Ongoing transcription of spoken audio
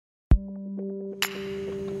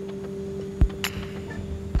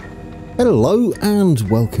Hello and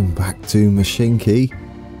welcome back to Mashinky.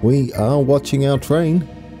 We are watching our train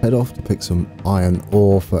head off to pick some iron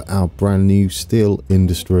ore for our brand new steel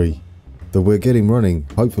industry that we're getting running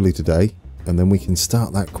hopefully today, and then we can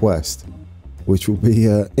start that quest, which will be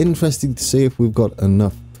interesting to see if we've got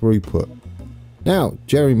enough throughput. Now,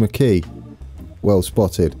 Jerry McKee, well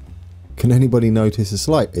spotted. Can anybody notice a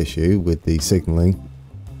slight issue with the signalling?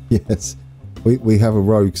 Yes, we have a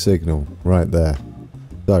rogue signal right there.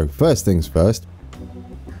 So, first things first,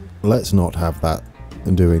 let's not have that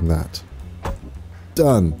and doing that.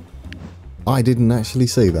 Done. I didn't actually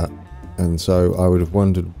see that, and so I would have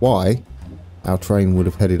wondered why our train would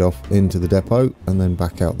have headed off into the depot and then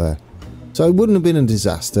back out there. So it wouldn't have been a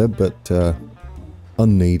disaster, but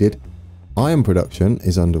unneeded. Iron production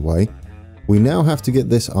is underway. We now have to get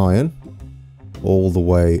this iron all the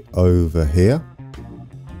way over here.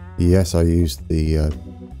 Yes, I used the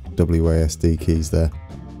WASD keys there.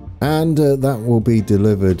 And that will be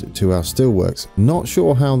delivered to our steelworks. Not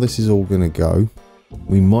sure how this is all going to go.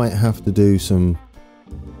 We might have to do some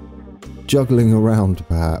juggling around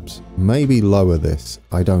perhaps. Maybe lower this.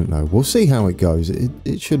 I don't know. We'll see how it goes.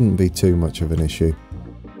 It shouldn't be too much of an issue.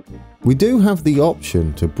 We do have the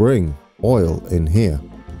option to bring oil in here.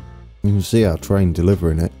 You can see our train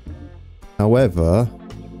delivering it. However,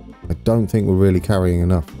 I don't think we're really carrying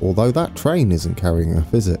enough. Although that train isn't carrying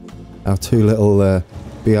enough, is it? Our two little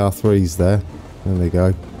BR3s there. There they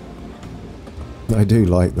go. I do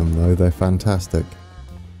like them though, they're fantastic.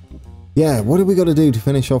 Yeah, what have we got to do to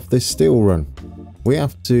finish off this steel run? We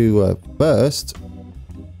have to first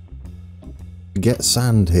get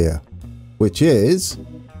sand here, which is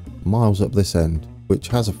miles up this end, which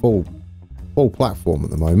has a full platform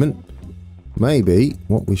at the moment. Maybe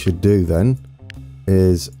what we should do then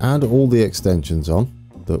is add all the extensions on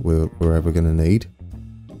that we're ever going to need.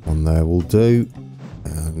 On there will do.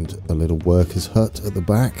 And a little worker's hut at the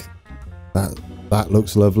back. That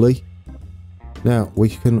looks lovely. Now we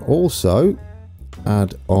can also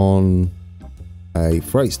add on a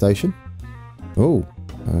freight station. Oh,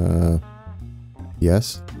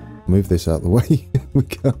 yes. Move this out of the way. We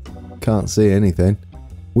can't see anything.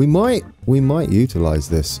 We might utilize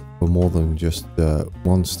this for more than just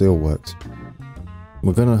one steelworks.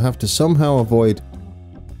 We're going to have to somehow avoid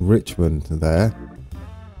Richmond there.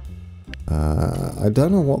 I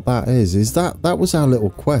don't know what that is. That was our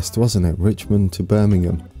little quest, wasn't it? Richmond to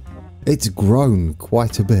Birmingham. It's grown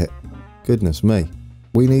quite a bit. Goodness me.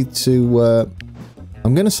 We need to...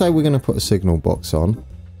 I'm going to say we're going to put a signal box on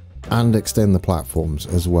and extend the platforms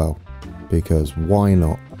as well. Because why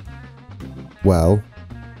not? Well,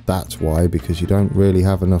 that's why. Because you don't really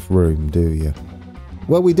have enough room, do you?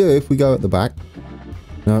 Well, we do if we go at the back.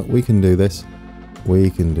 No, we can do this.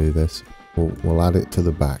 We can do this. We'll add it to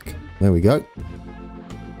the back. There we go.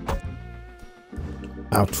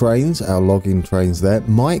 Our trains, our login trains there,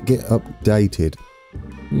 might get updated.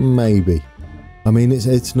 Maybe. I mean,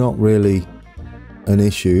 it's not really an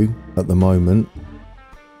issue at the moment,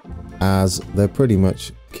 as they're pretty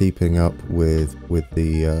much keeping up with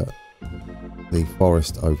the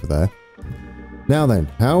forest over there. Now then,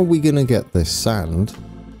 how are we going to get this sand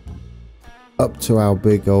up to our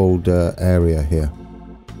big old area here?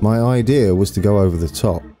 My idea was to go over the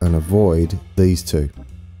top and avoid these two,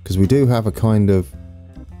 because we do have a kind of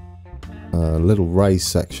little raised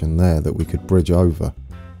section there that we could bridge over.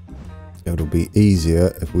 It'll be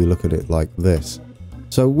easier if we look at it like this.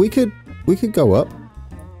 So we could go up.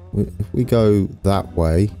 If we go that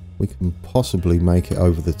way, we can possibly make it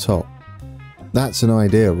over the top. That's an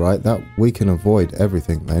idea, right? That we can avoid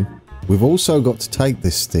everything then. We've also got to take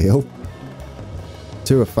this steel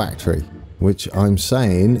to a factory, which I'm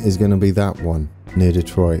saying is going to be that one near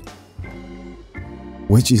Detroit,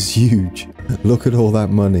 which is huge. Look at all that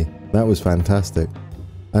money. That was fantastic.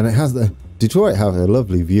 And it has Detroit have a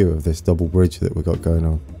lovely view of this double bridge that we've got going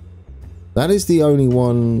on. That is the only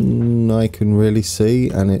one I can really see,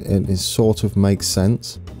 and it sort of makes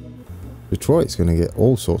sense. Detroit's going to get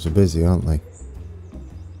all sorts of busy, aren't they?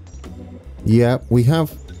 Yeah, we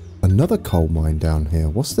have another coal mine down here.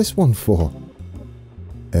 What's this one for?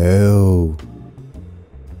 Oh,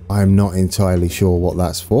 I'm not entirely sure what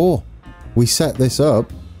that's for. We set this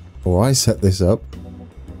up, or I set this up,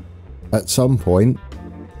 at some point,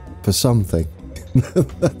 for something.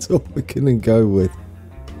 That's all we're going to go with.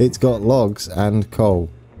 It's got logs and coal.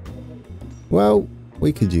 Well,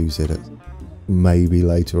 we could use it maybe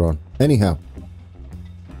later on. Anyhow,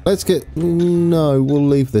 let's get... No, we'll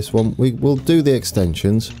leave this one. We'll do the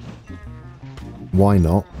extensions. Why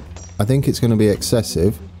not? I think it's going to be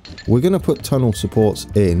excessive. We're going to put tunnel supports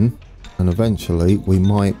in, and eventually we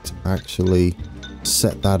might actually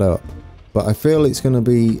set that up But I feel it's going to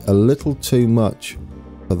be a little too much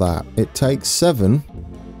for that. It takes 7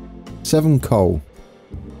 coal,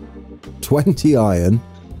 20 iron,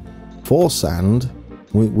 4 sand.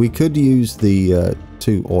 We could use the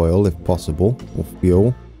 2 oil if possible, or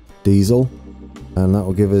fuel, diesel, and that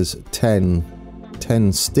will give us 10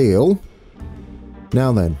 steel.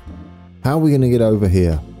 Now then, how are we going to get over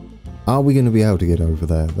here? Are we going to be able to get over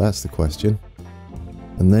there? That's the question.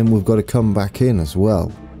 And then we've got to come back in as well,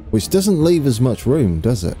 which doesn't leave us much room,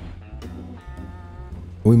 does it?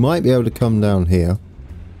 We might be able to come down here.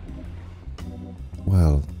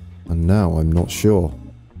 Well, and now I'm not sure.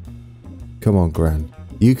 Come on, Gran,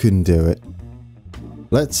 you can do it.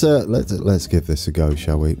 Let's give this a go,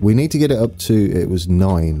 shall we? We need to get it up to, it was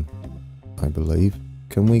 9, I believe.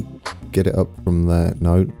 Can we get it up from there?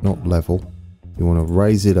 No, not level. You want to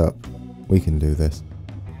raise it up. We can do this.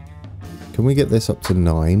 Can we get this up to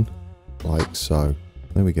 9? Like so.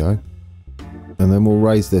 There we go. And then we'll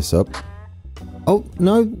raise this up. Oh,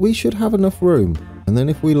 no, we should have enough room. And then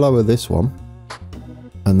if we lower this one,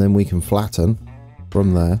 and then we can flatten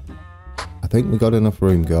from there. I think we got enough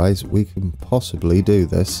room, guys. We can possibly do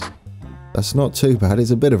this. That's not too bad.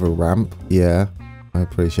 It's a bit of a ramp. Yeah, I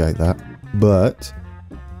appreciate that. But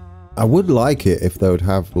I would like it if they would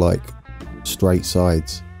have, like, straight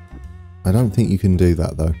sides. I don't think you can do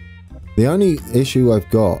that, though. The only issue I've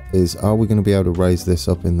got is, are we going to be able to raise this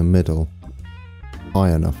up in the middle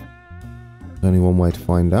high enough? There's only one way to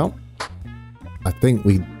find out. I think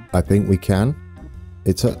we can.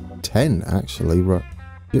 It's at 10, actually. Right.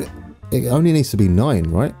 It only needs to be 9,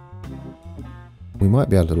 right? We might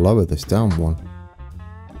be able to lower this down one.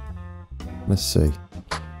 Let's see.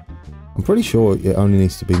 I'm pretty sure it only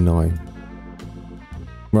needs to be 9.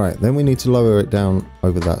 Right, then we need to lower it down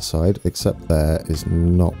over that side, except there is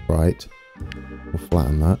not right. We'll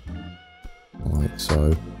flatten that. Like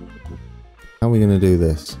so. How are we going to do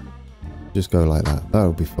this? Just go like that.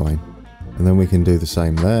 That'll be fine. And then we can do the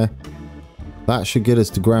same there. That should get us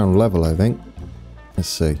to ground level, I think. Let's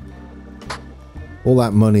see. All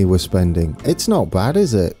that money we're spending. It's not bad,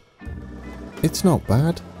 is it? It's not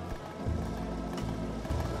bad.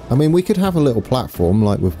 I mean, we could have a little platform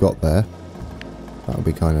like we've got there. That would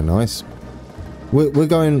be kind of nice. We're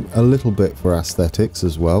going a little bit for aesthetics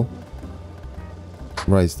as well.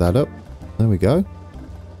 Raise that up. There we go.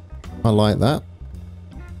 I like that.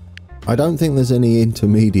 I don't think there's any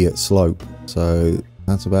intermediate slope, so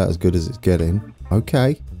that's about as good as it's getting.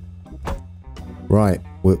 Okay. Right,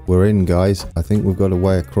 we're in, guys. I think we've got a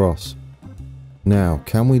way across. Now,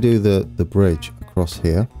 can we do the bridge across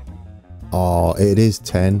here? Oh, it is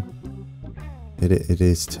 10. It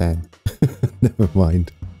is 10. Never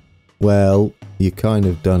mind. Well, you kind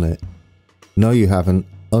of done it. No, you haven't.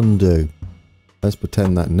 Undo. Let's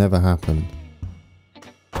pretend that never happened.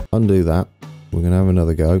 Undo that. We're going to have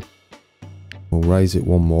another go. We'll raise it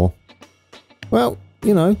one more. Well,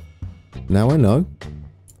 you know, now I know.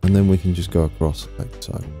 And then we can just go across like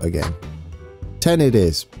so again. 10 it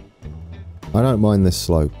is. I don't mind this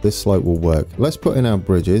slope. This slope will work. Let's put in our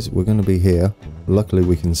bridges. We're going to be here. Luckily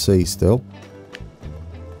we can see still.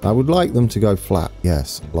 I would like them to go flat.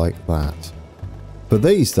 Yes, like that. For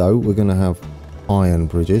these though, we're going to have iron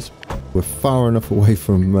bridges. We're far enough away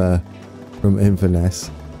from Inverness.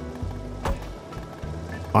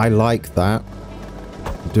 I like that.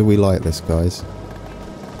 Do we like this, guys?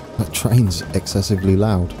 That train's excessively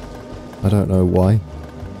loud. I don't know why.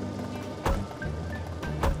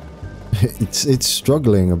 It's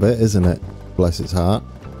struggling a bit, isn't it? Bless its heart.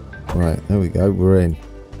 Right, there we go. We're in.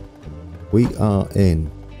 We are in.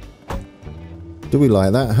 Do we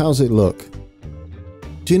like that? How's it look?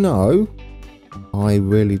 Do you know? I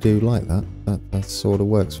really do like that. That sort of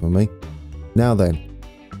works for me. Now then.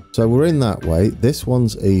 So we're in that way. This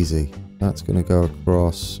one's easy. That's going to go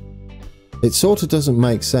across. It sort of doesn't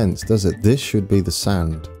make sense, does it? This should be the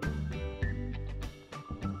sand.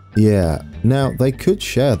 Yeah. Now, they could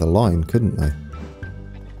share the line, couldn't they?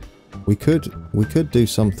 We could do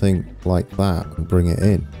something like that and bring it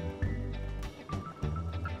in.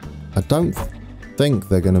 I don't think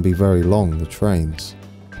they're going to be very long, the trains.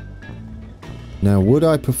 Now, would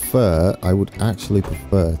I prefer... I would actually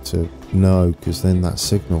prefer to... No, because then that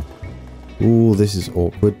signal... Ooh, this is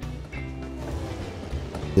awkward.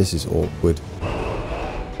 This is awkward.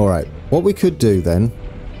 Alright, what we could do then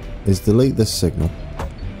is delete this signal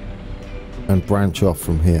and branch off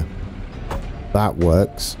from here. That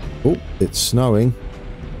works. Oh, it's snowing.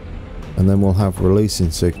 And then we'll have releasing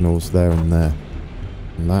signals there and there.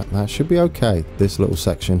 And that should be okay. This little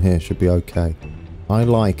section here should be okay. I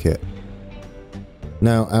like it.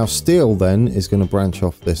 Now, our steel then is going to branch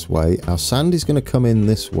off this way. Our sand is going to come in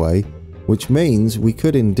this way. which means we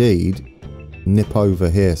could indeed nip over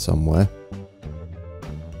here somewhere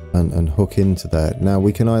and hook into there. Now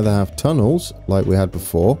we can either have tunnels like we had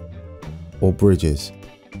before or bridges.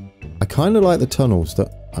 I kind of like the tunnels. I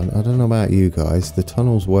don't know about you guys, the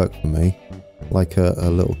tunnels work for me, like a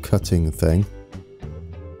little cutting thing.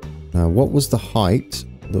 Now what was the height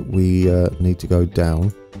that we need to go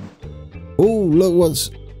down? Oh, look,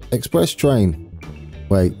 what's express train.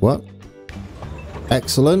 Wait, what?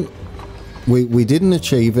 Excellent. We didn't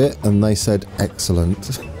achieve it and they said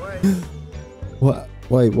excellent. What?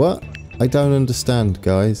 Wait, what? I don't understand,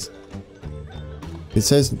 guys. It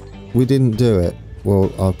says we didn't do it.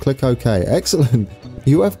 Well, I'll click OK. Excellent.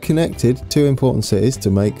 You have connected 2 important cities to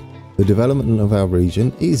make the development of our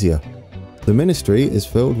region easier. The ministry is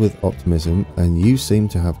filled with optimism and you seem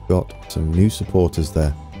to have got some new supporters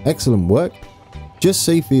there. Excellent work. Just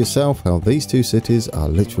see for yourself how these 2 cities are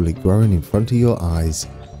literally growing in front of your eyes.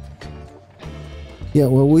 Yeah,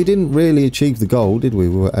 well, we didn't really achieve the goal, did we?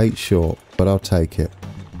 We were 8 short, but I'll take it.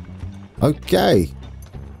 Okay.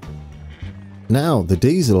 Now, the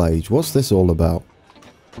diesel age. What's this all about?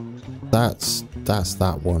 That's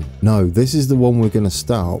that one. No, this is the one we're going to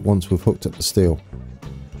start once we've hooked up the steel.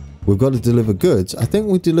 We've got to deliver goods. I think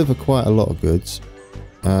we deliver quite a lot of goods.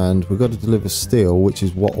 And we've got to deliver steel, which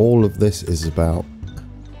is what all of this is about.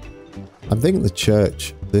 I think this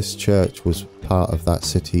church was part of that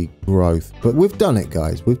city growth. But we've done it,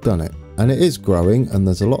 guys. We've done it. And it is growing, and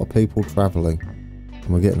there's a lot of people traveling. And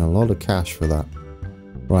we're getting a lot of cash for that.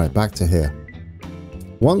 Right, back to here.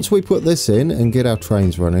 Once we put this in and get our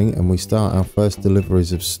trains running, and we start our first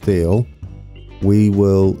deliveries of steel, we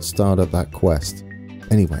will start up that quest.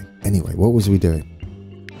 Anyway, what was we doing?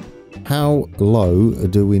 How low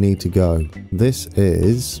do we need to go? This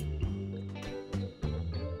is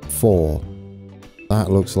 4.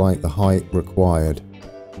 That looks like the height required.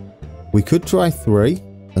 We could try 3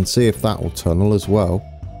 and see if that will tunnel as well.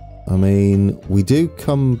 I mean, we do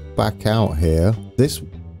come back out here. This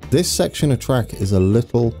section of track is a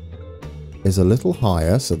little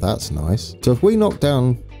higher, so that's nice. So if we knock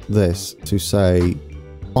down this to say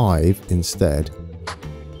 5 instead,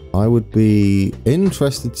 I would be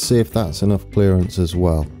interested to see if that's enough clearance as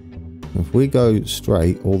well. If we go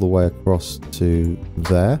straight all the way across to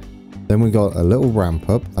there, then we got a little ramp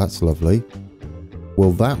up. That's lovely.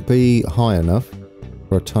 Will that be high enough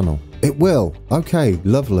for a tunnel? It will. Okay,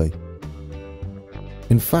 lovely.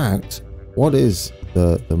 In fact, what is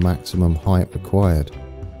the maximum height required?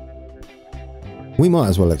 We might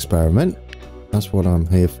as well experiment. That's what I'm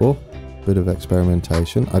here for. Bit of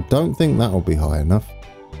experimentation. I don't think that'll be high enough.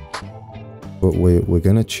 But we're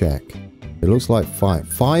going to check. It looks like 5.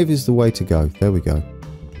 5 is the way to go. There we go.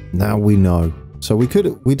 Now we know. So we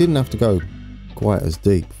didn't have to go quite as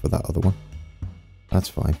deep for that other one. That's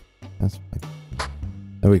fine. That's fine.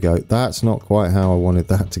 There we go. That's not quite how I wanted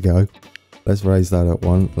that to go. Let's raise that up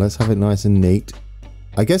one. Let's have it nice and neat.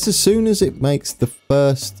 I guess as soon as it makes the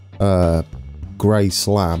first grey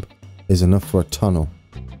slab is enough for a tunnel.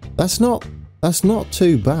 That's not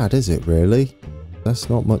too bad, is it really? That's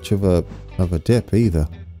not much of a dip either.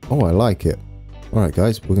 Oh, I like it. Alright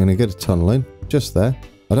guys, we're going to get a tunnel in. Just there.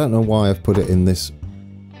 I don't know why I've put it in this.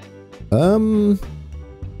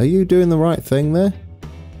 Are you doing the right thing there?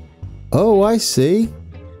 Oh, I see.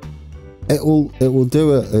 It will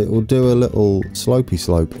do a little slopey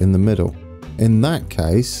slope in the middle. In that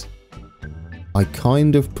case, I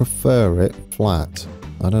kind of prefer it flat.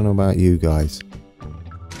 I don't know about you guys.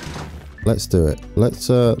 Let's do it. Let's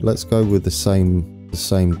go with the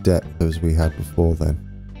same depth as we had before then.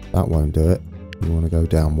 That won't do it. You want to go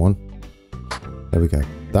down one. There we go.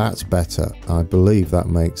 That's better. I believe that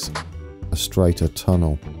makes a straighter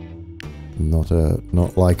tunnel.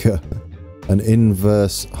 Not like an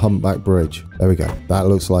inverse humpback bridge. There we go. That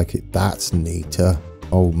looks like it. That's neater.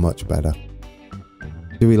 Oh, much better.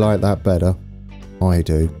 Do we like that better? I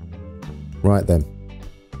do. Right then.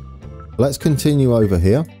 Let's continue over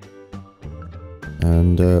here.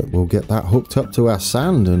 And we'll get that hooked up to our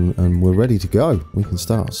sand and we're ready to go. We can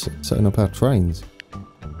start setting up our trains.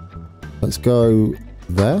 Let's go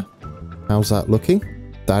there. How's that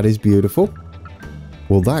looking? That is beautiful.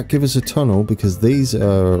 Will that give us a tunnel? Because these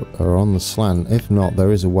are on the slant. If not,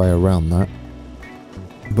 there is a way around that.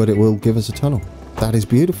 But it will give us a tunnel. That is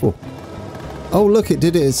beautiful. Oh, look, it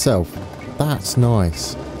did it itself. That's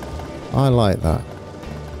nice. I like that.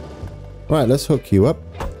 Right, let's hook you up.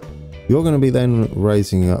 You're going to be then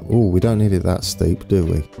raising up. Oh, we don't need it that steep, do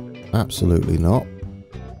we? Absolutely not.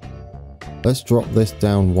 Let's drop this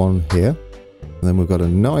down one here. And then we've got a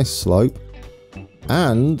nice slope.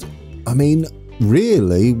 And, I mean,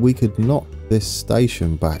 really, we could not this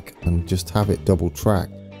station back and just have it double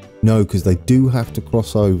tracked? No, because they do have to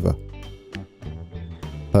cross over.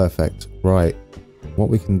 Perfect. Right. What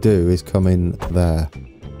we can do is come in there.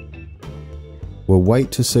 We'll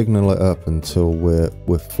wait to signal it up until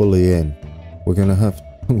we're fully in. We're gonna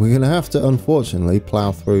have to unfortunately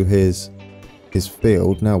plough through his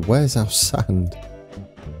field. Now, where's our sand?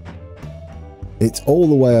 It's all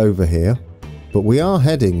the way over here, but we are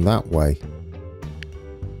heading that way.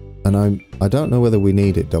 And I don't know whether we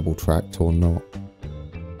need it double tracked or not.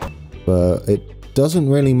 But it doesn't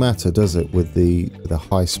really matter, does it, with the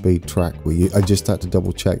high speed track? I just had to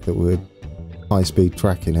double check that we're high speed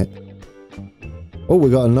tracking it. Oh, we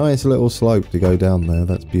got a nice little slope to go down there.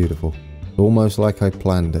 That's beautiful. Almost like I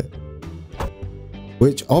planned it.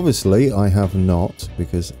 Which obviously I have not,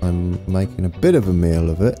 because I'm making a bit of a meal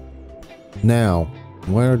of it. Now,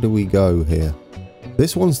 where do we go here?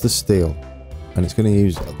 This one's the steel, and it's going to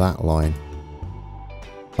use that line.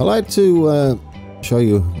 I like to show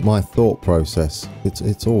you my thought process.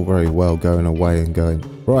 It's all very well going away and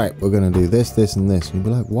going, right, we're going to do this, this, and this. And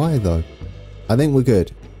you'll be like, why though? I think we're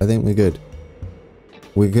good. I think we're good.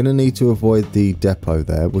 We're going to need to avoid the depot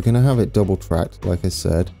there. We're going to have it double tracked, like I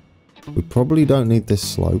said. We probably don't need this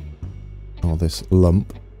slope, or this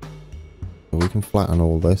lump. So we can flatten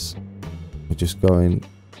all this. We're just going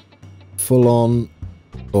full on.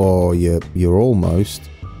 Oh, you're almost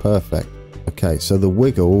perfect. Okay, so the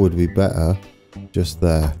wiggle would be better just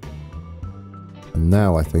there. And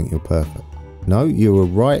now I think you're perfect. No, you were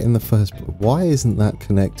right in the first. Why isn't that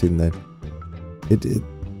connecting then?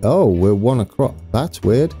 Oh, we're one across. That's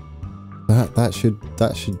weird.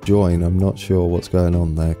 That should join. I'm not sure what's going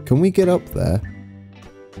on there. Can we get up there?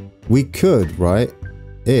 We could, right?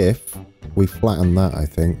 If we flatten that, I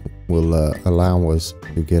think will allow us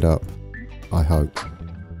to get up. I hope.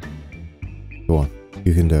 Go on,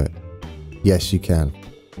 you can do it. Yes, you can.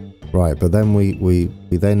 Right, but then we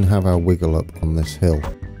then have our wiggle up on this hill,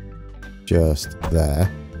 just there,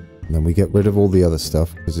 and then we get rid of all the other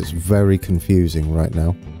stuff because it's very confusing right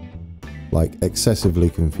now, like excessively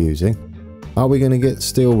confusing. Are we going to get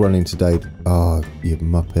steel running today? Oh, you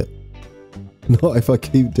muppet! Not if I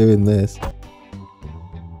keep doing this.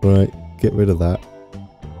 Right, get rid of that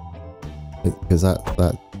because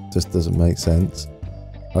that just doesn't make sense.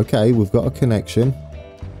 Okay, we've got a connection.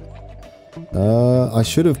 I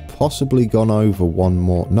should have possibly gone over one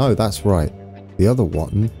more. No, that's right. The other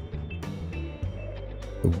one.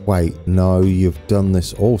 Wait, no, you've done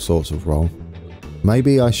this all sorts of wrong.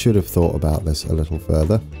 Maybe I should have thought about this a little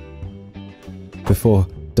further before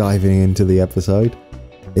diving into the episode.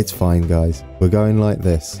 It's fine, guys. We're going like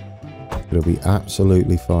this. It'll be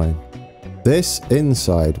absolutely fine. This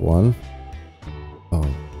inside one.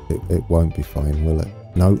 Oh, it won't be fine, will it?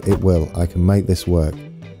 No, it will. I can make this work.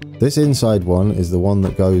 This inside one is the one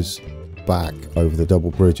that goes back over the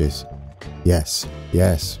double bridges. Yes,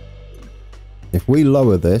 yes. If we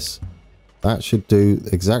lower this, that should do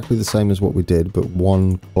exactly the same as what we did, but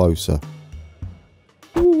one closer.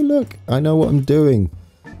 Ooh, look, I know what I'm doing.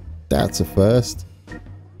 That's a first.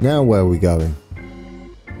 Now where are we going?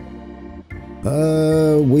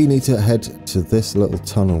 We need to head to this little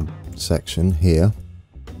tunnel section here.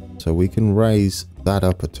 So we can raise that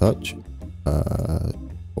up a touch.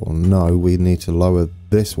 Or no, we need to lower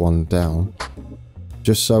this one down.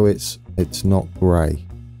 Just so it's not grey.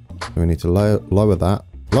 So we need to lower that,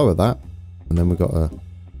 and then we've got a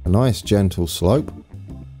nice gentle slope.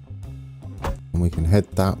 And we can head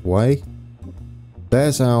that way.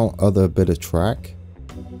 There's our other bit of track.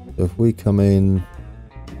 So if we come in,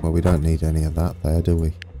 well, we don't need any of that there, do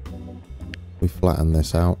we? We flatten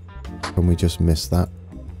this out. Can we just miss that?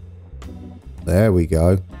 There we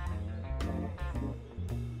go.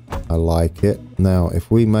 I like it. Now, if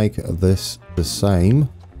we make this the same,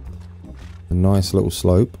 a nice little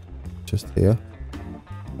slope just here.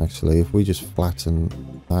 Actually, if we just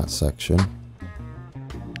flatten that section,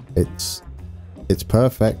 it's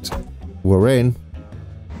perfect. We're in.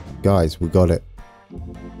 Guys, we got it.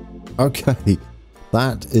 Okay,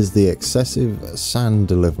 that is the excessive sand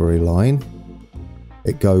delivery line.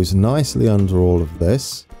 It goes nicely under all of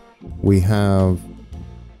this. We have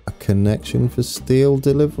a connection for steel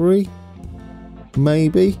delivery?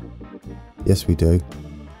 Maybe? Yes, we do.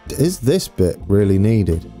 Is this bit really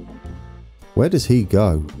needed? Where does he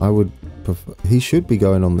go? I would prefer... He should be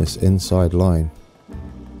going on this inside line.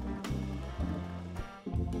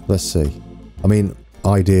 Let's see. I mean,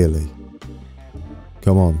 ideally.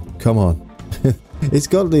 Come on, come on. It's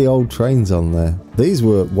got the old trains on there. These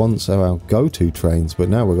were once our go-to trains, but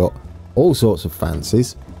now we've got all sorts of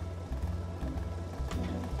fancies.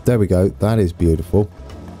 There we go. That is beautiful.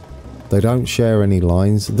 They don't share any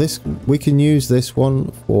lines. This, we can use this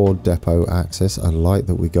one for depot access. I like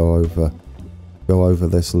that we go over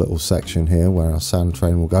this little section here where our sand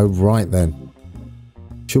train will go. Right then,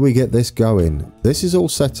 should we get this going? This is all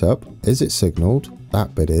set up. Is it signaled?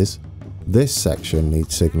 That bit is. This section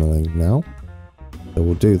needs signaling now, so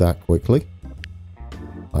we'll do that quickly.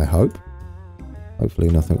 I hope. Hopefully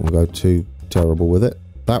nothing will go too terrible with it.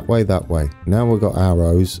 That way, that way. Now we've got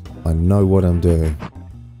arrows. I know what I'm doing.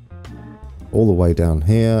 All the way down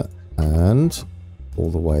here and all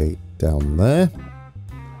the way down there.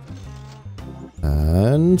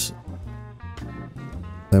 And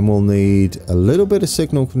then we'll need a little bit of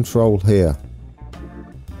signal control here.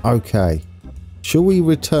 Okay. Shall we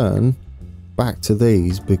return back to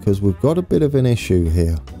these because we've got a bit of an issue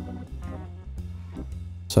here?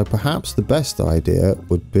 So perhaps the best idea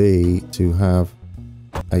would be to have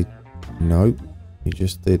a... No, you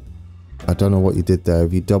just did... I don't know what you did there.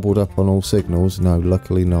 Have you doubled up on all signals? No,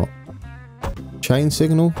 luckily not. Chain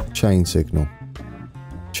signal, chain signal,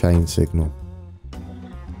 chain signal.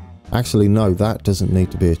 Actually, no, that doesn't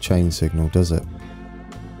need to be a chain signal, does it?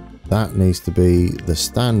 That needs to be the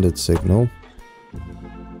standard signal.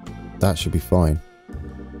 That should be fine.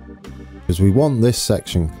 Because we want this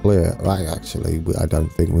section clear. Actually, I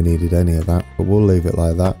don't think we needed any of that, but we'll leave it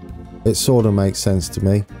like that. It sort of makes sense to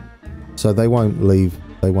me. So they won't leave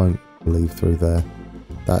through there.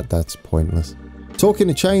 That's pointless. Talking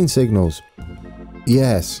of chain signals,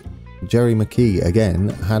 yes, Jerry McKee again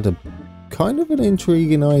had a kind of an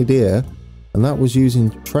intriguing idea, and that was using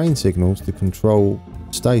train signals to control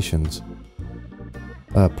stations,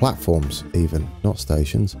 platforms even, not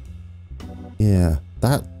stations. Yeah,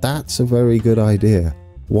 that's a very good idea.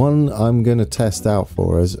 One I'm going to test out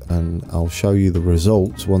for us, and I'll show you the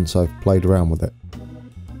results once I've played around with it.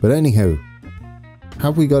 But anywho,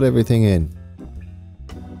 have we got everything in?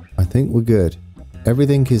 I think we're good.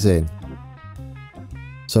 Everything is in.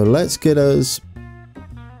 So let's get us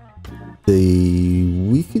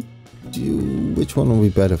we could do, which one will be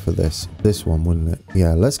better for this? This one, wouldn't it?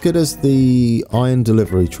 Yeah, let's get us the iron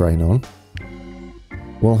delivery train on.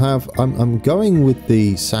 We'll have, I'm going with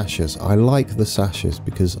the sashes. I like the sashes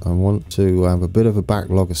because I want to have a bit of a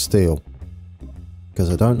backlog of steel. Because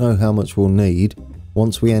I don't know how much we'll need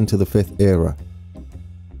once we enter the 5th era.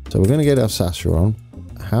 So we're going to get our Sasha on.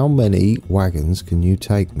 How many wagons can you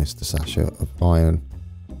take, Mr. Sasha, of iron?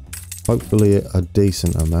 Hopefully a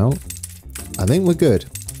decent amount. I think we're good.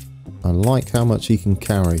 I like how much he can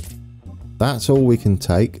carry. That's all we can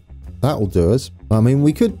take. That'll do us. I mean,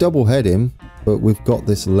 we could double head him, but we've got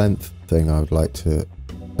this length thing I would like to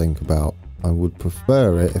think about. I would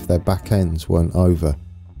prefer it if their back ends weren't over.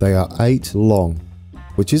 They are 8 long,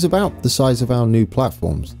 which is about the size of our new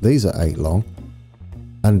platforms. These are 8 long.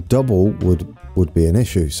 And double would be an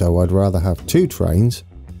issue, so I'd rather have 2 trains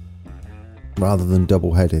rather than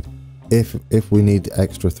double-headed if we need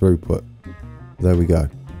extra throughput. There we go.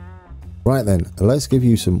 Right then, let's give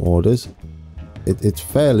you some orders. It's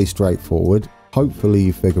fairly straightforward. Hopefully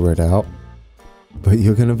you figure it out. But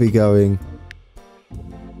you're going to be going...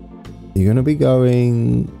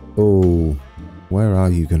 Oh, where are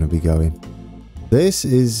you going to be going? This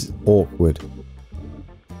is awkward.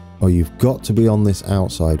 Oh, you've got to be on this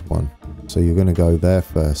outside one. So you're going to go there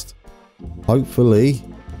first. Hopefully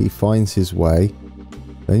he finds his way.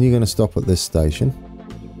 Then you're going to stop at this station.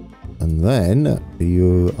 And then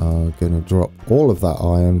you are going to drop all of that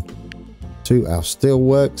iron to our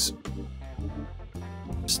steelworks.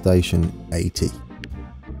 Station 80.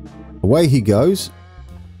 Away he goes.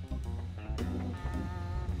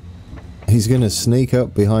 He's going to sneak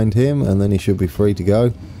up behind him and then he should be free to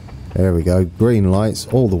go. There we go. Green lights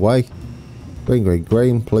all the way. Green, green,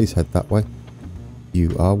 green. Please head that way.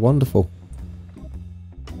 You are wonderful.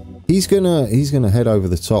 He's gonna head over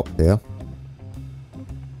the top here.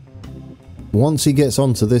 Once he gets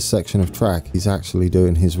onto this section of track, he's actually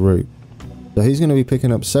doing his route. So he's going to be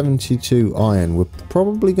picking up 72 iron. We're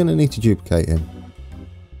probably going to need to duplicate him.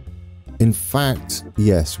 In fact,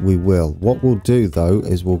 yes, we will. What we'll do though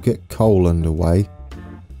is we'll get coal underway.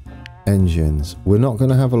 Engines. We're not going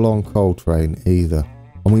to have a long coal train either.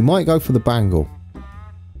 And we might go for the Bangle,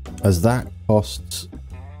 as that costs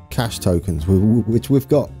cash tokens, which we've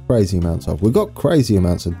got crazy amounts of. We've got crazy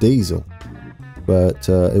amounts of diesel. But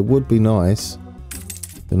it would be nice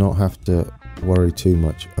to not have to worry too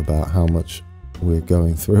much about how much we're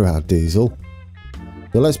going through our diesel.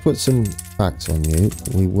 So let's put some facts on you.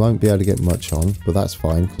 We won't be able to get much on, but that's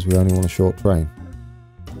fine because we only want a short train.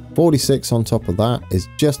 46 on top of that is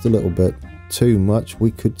just a little bit too much.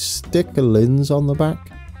 We could stick a lens on the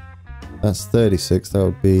back. That's 36.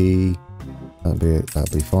 That'd be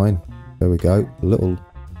fine. There we go. Little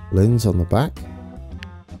lens on the back.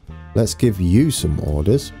 Let's give you some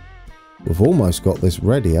orders. We've almost got this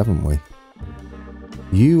ready, haven't we?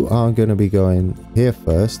 You are going to be going here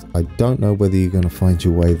first. I don't know whether you're going to find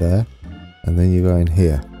your way there. And then you're going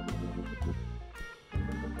here.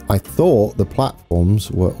 I thought the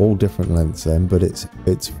platforms were all different lengths then, but it's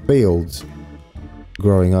fields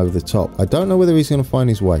growing over the top. I don't know whether he's going to find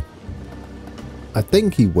his way. I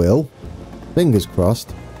think he will. Fingers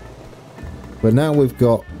crossed. But now we've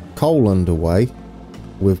got coal underway.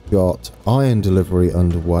 We've got iron delivery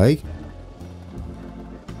underway.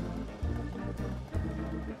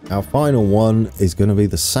 Our final one is going to be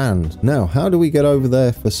the sand. Now, how do we get over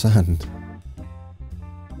there for sand?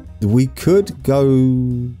 We could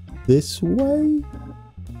go this way?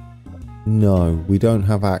 No, we don't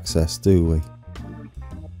have access, do we?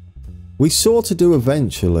 We sort of do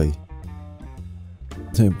eventually.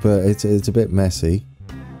 But it's a bit messy.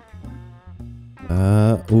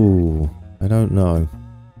 Ooh, I don't know.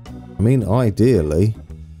 I mean, ideally,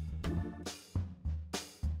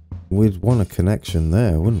 we'd want a connection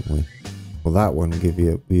there, wouldn't we? Well, that wouldn't give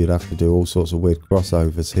you... You'd have to do all sorts of weird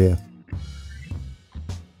crossovers here.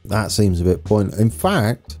 That seems a bit pointless. In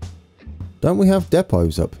fact, don't we have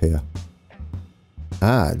depots up here?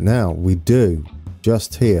 Ah, now we do.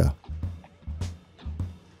 Just here.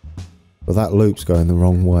 But that loop's going the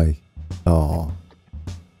wrong way. Oh.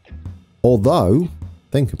 Although,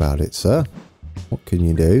 think about it, sir. What can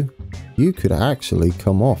you do? You could actually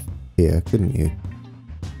come off here, couldn't you?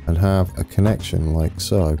 And have a connection like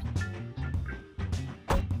so.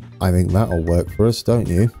 I think that'll work for us, don't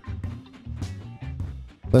you?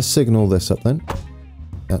 Let's signal this up then.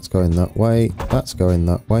 That's going that way. That's going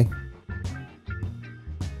that way.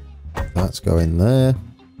 That's going there.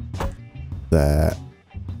 There.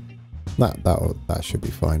 That should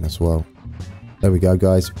be fine as well. There we go,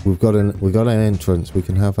 guys. We've got an entrance. We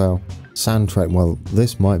can have our sand train. Well,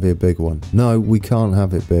 this might be a big one. No, we can't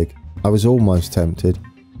have it big. I was almost tempted.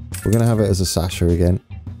 We're going to have it as a Sasha again.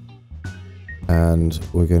 And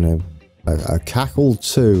we're going to... A cackle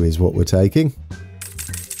 2 is what we're taking.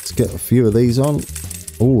 Let's get a few of these on.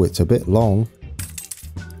 Oh, it's a bit long.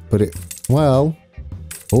 But it... Well...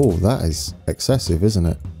 Oh, that is excessive, isn't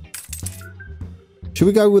it? Should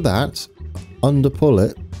we go with that? Underpull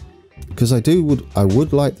it? Because I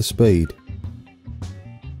would like the speed.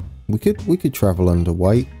 We could travel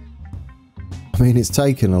underweight. I mean, it's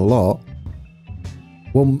taken a lot.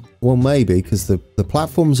 Well, maybe, because the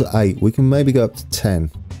platform's at 8. We can maybe go up to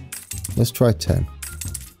 10. Let's try 10.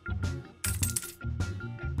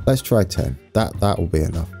 Let's try 10. That will be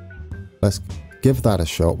enough. Let's give that a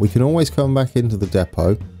shot. We can always come back into the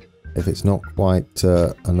depot if it's not quite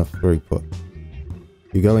enough throughput.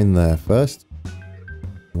 You go in there first.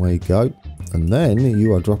 Away you go. And then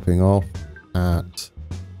you are dropping off at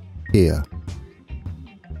here.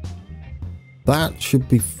 That should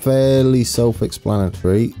be fairly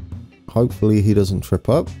self-explanatory. Hopefully he doesn't trip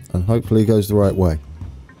up, and hopefully he goes the right way.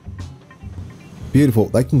 Beautiful.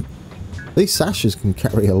 These sashes can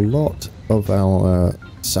carry a lot of our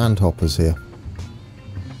sandhoppers here.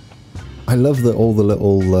 I love that all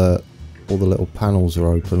the little panels are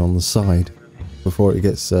open on the side before it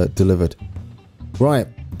gets delivered. Right,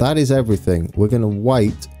 that is everything. We're going to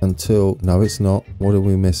wait until... No, it's not. What are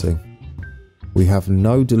we missing? We have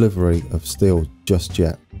no delivery of steel just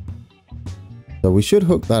yet. So we should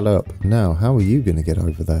hook that up. Now, how are you going to get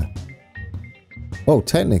over there? Well,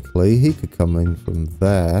 technically, he could come in from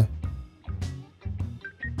there.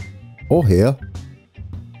 Or here.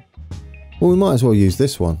 Well, we might as well use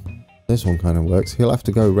this one. This one kind of works. He'll have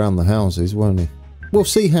to go around the houses, won't he? We'll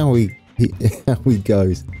see how he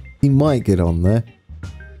goes. He might get on there.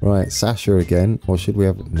 Right, Sasha again. Or should we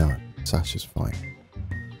have... No, Sasha's fine.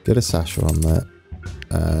 Get a Sasha on there.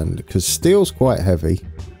 And because steel's quite heavy.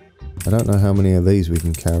 I don't know how many of these we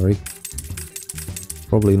can carry.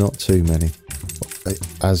 Probably not too many.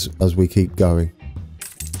 As we keep going.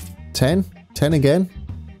 10? 10 again?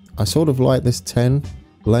 I sort of like this 10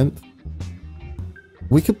 length.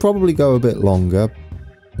 We could probably go a bit longer.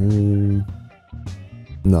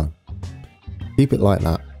 No. Keep it like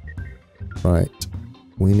that. Right.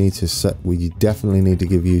 We need to set... We definitely need to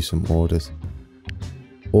give you some orders.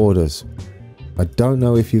 Orders. I don't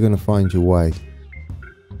know if you're going to find your way.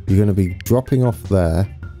 You're going to be dropping off there.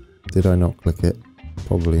 Did I not click it?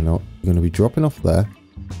 Probably not. You're going to be dropping off there.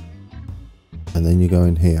 And then you go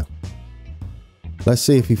in here. Let's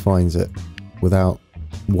see if he finds it without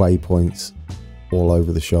waypoints all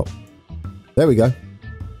over the shop. There we go.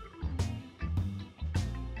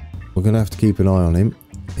 We're going to have to keep an eye on him.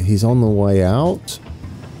 He's on the way out.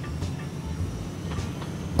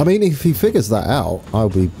 I mean, if he figures that out, I'll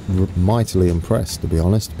be mightily impressed, to be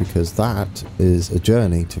honest, because that is a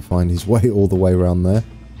journey to find his way all the way around there.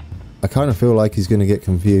 I kind of feel like he's going to get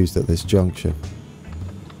confused at this juncture.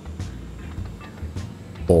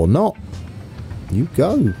 Or not. You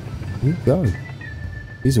go. You go.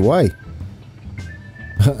 He's away.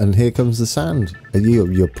 And here comes the sand.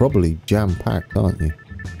 You're probably jam-packed, aren't you?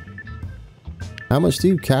 How much do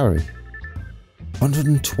you carry?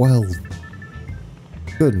 112.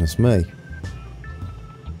 Goodness me.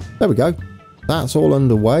 There we go. That's all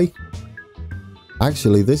underway.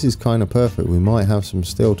 Actually, this is kind of perfect. We might have some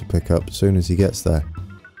steel to pick up as soon as he gets there.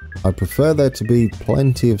 I prefer there to be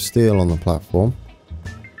plenty of steel on the platform.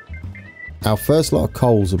 Our first lot of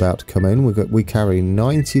coal's about to come in. We carry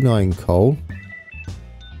 99 coal.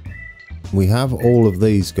 We have all of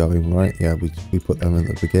these going, right? Yeah, we put them at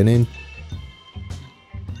the beginning.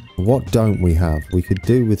 What don't we have? We could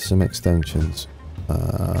do with some extensions.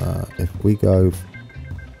 If we go...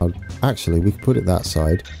 actually, we could put it that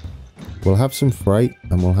side. We'll have some freight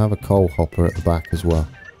and we'll have a coal hopper at the back as well.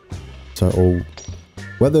 So all...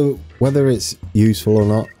 Whether it's useful or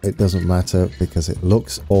not, it doesn't matter because it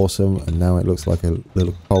looks awesome and now it looks like a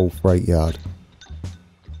little coal freight yard.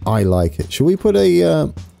 I like it. Should we put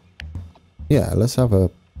a... yeah, let's have a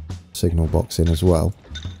signal box in as well.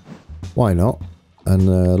 Why not? And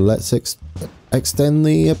let's extend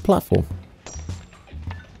the platform.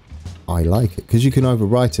 I like it because you can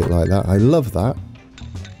overwrite it like that. I love that.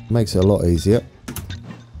 Makes it a lot easier.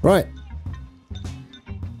 Right.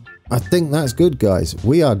 I think that's good, guys.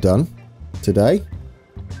 We are done today.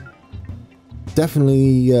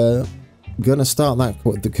 Definitely gonna start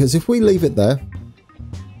that because if we leave it there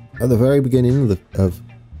at the very beginning of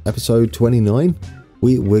episode 29,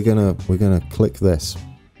 we're gonna click this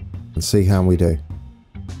and see how we do.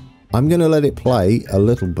 I'm gonna let it play a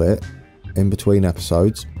little bit in between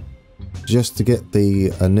episodes just to get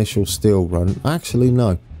the initial steel run. Actually,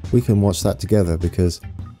 no, we can watch that together because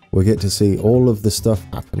we'll get to see all of the stuff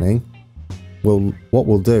happening. What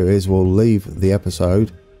we'll do is we'll leave the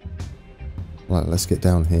episode. Right, let's get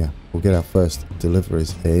down here. We'll get our first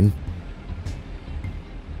deliveries in.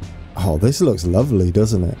 Oh, this looks lovely,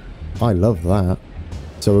 doesn't it? I love that.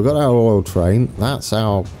 So we've got our oil train. That's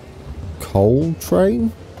our coal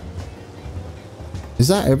train. Is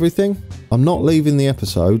that everything? I'm not leaving the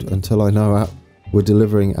episode until I know we're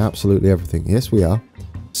delivering absolutely everything. Yes, we are.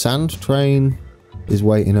 Sand train is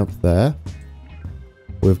waiting up there.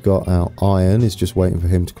 We've got our iron is just waiting for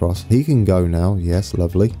him to cross. He can go now. Yes,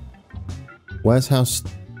 lovely. Where's house?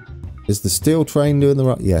 Is the steel train doing the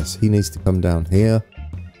right? Yes, he needs to come down here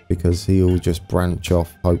because he'll just branch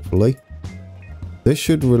off, hopefully. This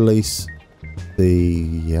should release the...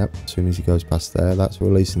 Yep, as soon as he goes past there, that's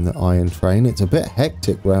releasing the iron train. It's a bit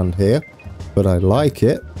hectic round here, but I like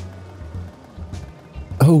it.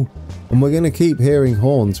 Oh, and we're going to keep hearing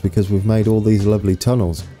horns because we've made all these lovely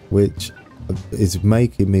tunnels, which is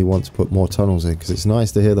making me want to put more tunnels in because it's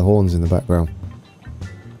nice to hear the horns in the background.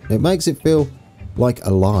 It makes it feel like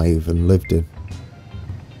alive and lived in.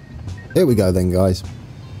 Here we go then, guys.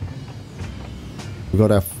 We've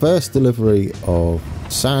got our first delivery of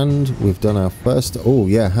sand. We've done our first... Oh,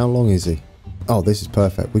 yeah, how long is he? Oh, this is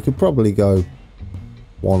perfect. We could probably go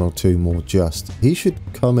one or two more just. He should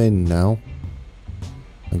come in now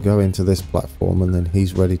and go into this platform and then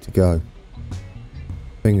he's ready to go.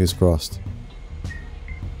 Fingers crossed.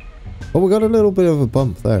 Oh, we got a little bit of a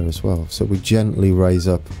bump there as well. So we gently raise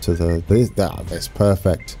up to the... That's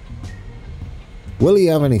perfect. Will he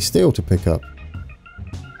have any steel to pick up?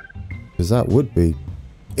 Because that would be...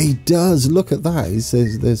 He does! Look at that. He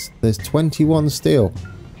says there's 21 steel.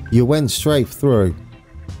 You went straight through.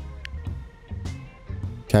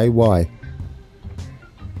 Okay, why?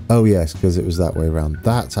 Oh yes, because it was that way around.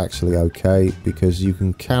 That's actually okay, because you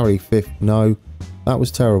can carry fifth... No, that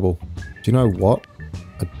was terrible. Do you know what?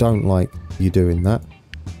 I don't like you doing that.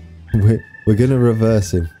 We're going to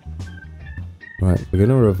reverse him. Right, we're going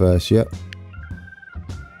to reverse, yep.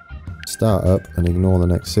 Start up and ignore the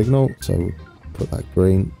next signal. So put that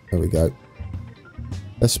green. There we go.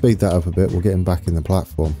 Let's speed that up a bit. We'll get him back in the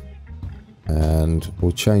platform. And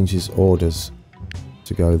we'll change his orders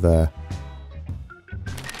to go there.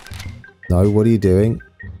 No, what are you doing?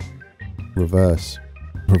 Reverse.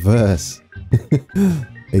 Reverse.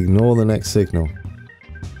 Ignore the next signal.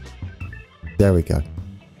 There we go.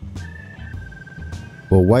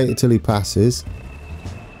 We'll wait until he passes.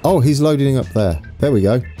 Oh, he's loading up there. There we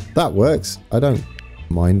go. That works. I don't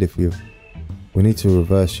mind if you... We need to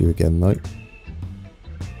reverse you again, though.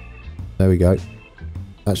 There we go.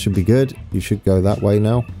 That should be good. You should go that way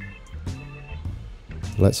now.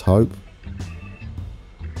 Let's hope.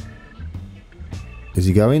 Is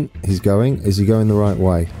he going? He's going. Is he going the right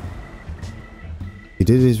way? He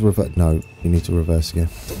did his reverse. No, you need to reverse again.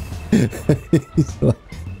 Like,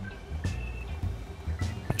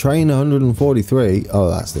 train 143. Oh,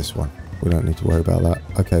 that's this one. We don't need to worry about that.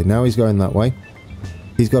 Okay, now he's going that way.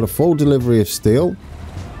 He's got a full delivery of steel.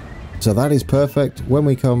 So that is perfect. When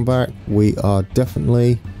we come back, we are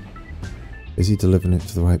definitely... Is he delivering it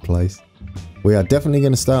to the right place? We are definitely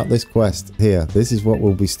going to start this quest here. This is what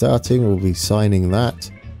we'll be starting. We'll be signing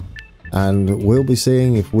that. And we'll be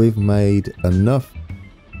seeing if we've made enough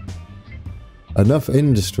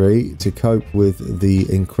industry to cope with the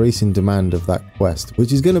increasing demand of that quest,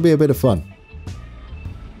 which is going to be a bit of fun.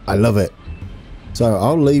 I love it. So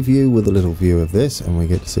I'll leave you with a little view of this, and we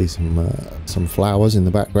get to see some flowers in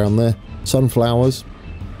the background there. Sunflowers.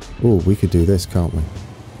 Oh, we could do this, can't we?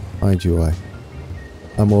 Hide your eye.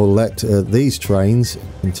 And we'll let these trains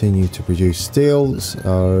continue to produce steel.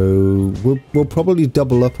 So we'll probably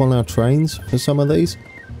double up on our trains for some of these.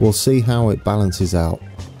 We'll see how it balances out.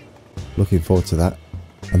 Looking forward to that.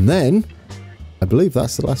 And then, I believe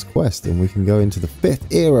that's the last quest, and we can go into the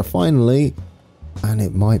 5th era finally. And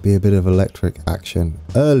it might be a bit of electric action.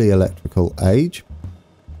 Early electrical age.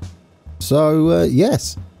 So,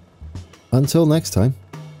 yes. Until next time,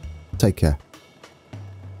 take care.